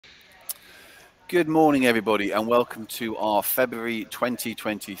Good morning, everybody, and welcome to our February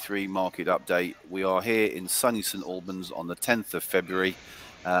 2023 market update. We are here in sunny St Albans on the 10th of February.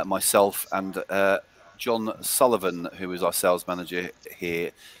 Myself and John Sullivan, who is our sales manager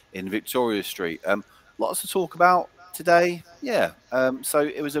here in Victoria Street. Lots to talk about today. So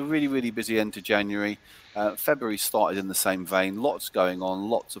it was a really busy end to January. February started in the same vein. Lots going on,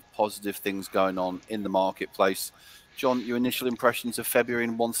 lots of positive things going on in the marketplace. John, your initial impressions of February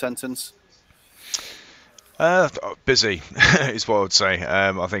in one sentence? Busy is what I would say.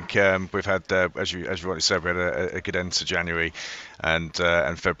 I think we've had, as you rightly said, we had a good end to January, and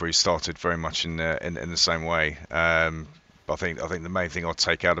February started very much in the same way. I think the main thing I'd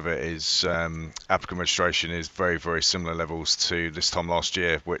take out of it is applicant registration is very similar levels to this time last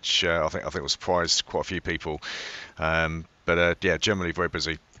year, which I think will surprise quite a few people. Yeah, generally very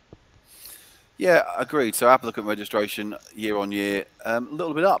busy. Yeah, agreed. So applicant registration year on year, a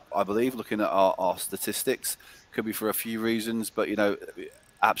little bit up, I believe, looking at our statistics. Could be for a few reasons, but,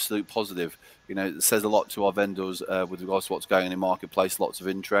 absolute positive. It says a lot to our vendors with regards to what's going on in the marketplace, lots of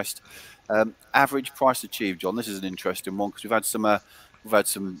interest. Average price achieved, John, this is an interesting one because we've had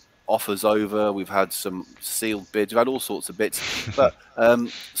some offers over, we've had some sealed bids, we've had all sorts of bits. But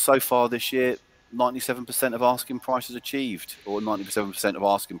so far this year, 97% of asking prices achieved, or 97% of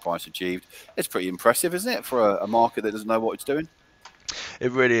asking price achieved. It's pretty impressive, isn't it, for a market that doesn't know what it's doing?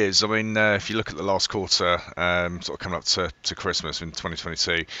 It really is. I mean, if you look at the last quarter, sort of coming up to Christmas in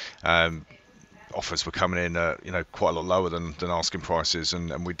 2022, offers were coming in, quite a lot lower than asking prices,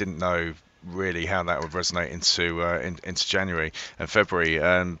 and we didn't know really how that would resonate into January and February.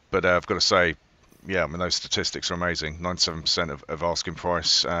 But I've got to say, yeah, I mean those statistics are amazing. 97% of asking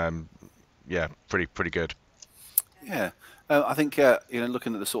price. Yeah, pretty good. Yeah, I think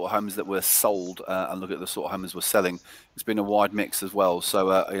looking at the sort of homes that were sold and look at the sort of homes we're selling, it's been a wide mix as well.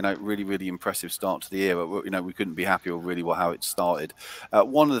 So really impressive start to the year. But we couldn't be happier with really how it started.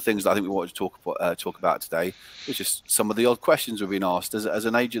 One of the things that I think we wanted to talk about today is just some of the odd questions we've been asked. As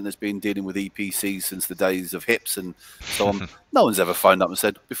an agent that's been dealing with EPCs since the days of HIPs and so on, no one's ever phoned up and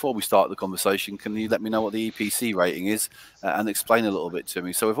said, before we start the conversation, can you let me know what the EPC rating is and explain a little bit to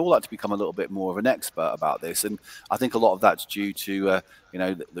me? So we've all had to become a little bit more of an expert about this, and I think a lot of that's due to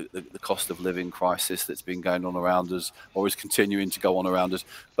the cost of living crisis that's been going on around us, or is continuing to go on around us.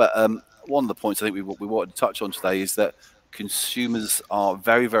 But one of the points I think we wanted to touch on today is that consumers are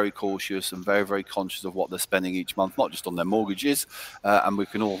very cautious and very conscious of what they're spending each month, not just on their mortgages, and we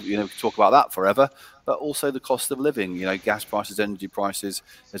can all talk about that forever, but also the cost of living. Gas prices, energy prices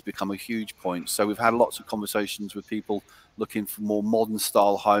has become a huge point. So we've had lots of conversations with people looking for more modern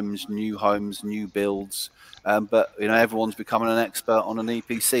style homes, new builds, but everyone's becoming an expert on an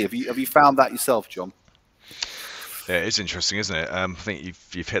EPC. Have you found that yourself, John? Yeah, it's interesting, isn't it? I think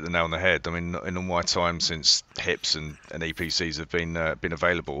you've hit the nail on the head. I mean, in all my time since HIPs and EPCs have been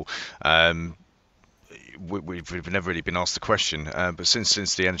available, we've never really been asked the question. But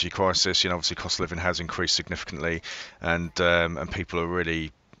since the energy crisis, obviously cost of living has increased significantly, and people are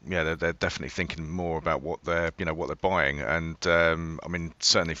really, yeah, they're definitely thinking more about what they're buying. And I mean,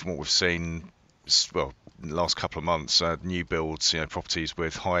 certainly from what we've seen, well, in the last couple of months, new builds, properties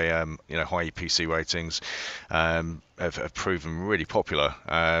with high EPC ratings have proven really popular.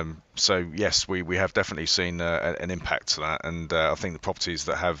 So yes, we have definitely seen an impact to that, and I think the properties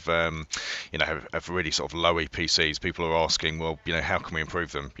that have have really sort of low EPCs, people are asking, well, how can we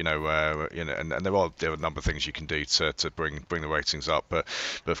improve them? And there are a number of things you can do to bring the ratings up, but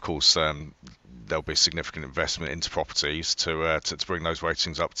of course. There'll be significant investment into properties to bring those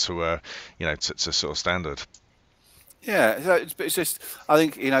ratings up to to sort of standard. Yeah, so it's just, I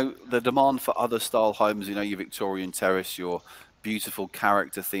think, the demand for other style homes, your Victorian terrace, your beautiful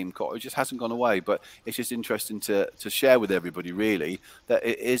character themed cottage just hasn't gone away. But it's just interesting to share with everybody really that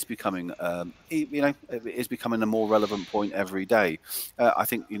it is becoming, it is becoming a more relevant point every day. I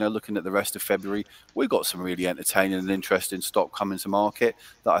think, looking at the rest of February, we've got some really entertaining and interesting stock coming to market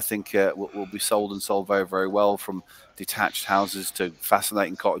that I think will be sold and sold very well, from detached houses to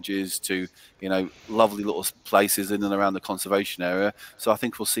fascinating cottages to lovely little places in and around the conservation area. So I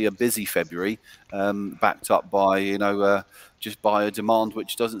think we'll see a busy February, backed up by just by a demand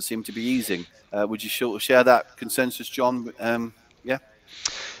which doesn't seem to be easing. Would you share that consensus, John? Yeah.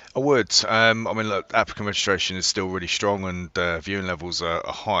 I would. I mean, look, applicant registration is still really strong, and viewing levels are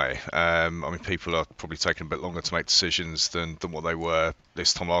high. I mean, people are probably taking a bit longer to make decisions than what they were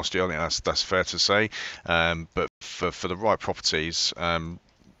this time last year. I think that's fair to say. But for the right properties,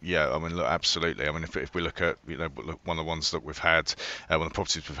 yeah, I mean, look, absolutely. I mean, if we look at one of the ones that we've had, one of the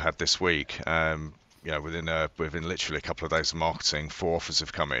properties we've had this week, you know, within literally a couple of days of marketing, 4 offers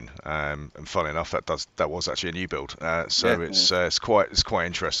have come in, and funnily enough, that was actually a new build. So Yeah, it's quite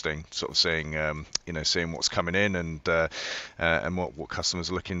interesting, sort of seeing you know, seeing what's coming in, and what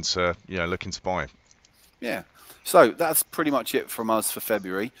customers are looking to buy. yeah. So that's pretty much it from us for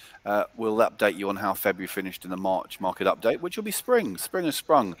February. We'll update you on how February finished in the March market update, which will be spring. Spring has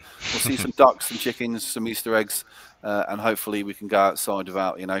sprung. We'll see some ducks, some chickens, some Easter eggs, and hopefully we can go outside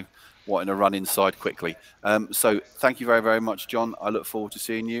without, you know, wanting to run inside quickly. So thank you very, very much, John. I look forward to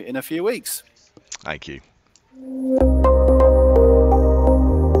seeing you in a few weeks. Thank you.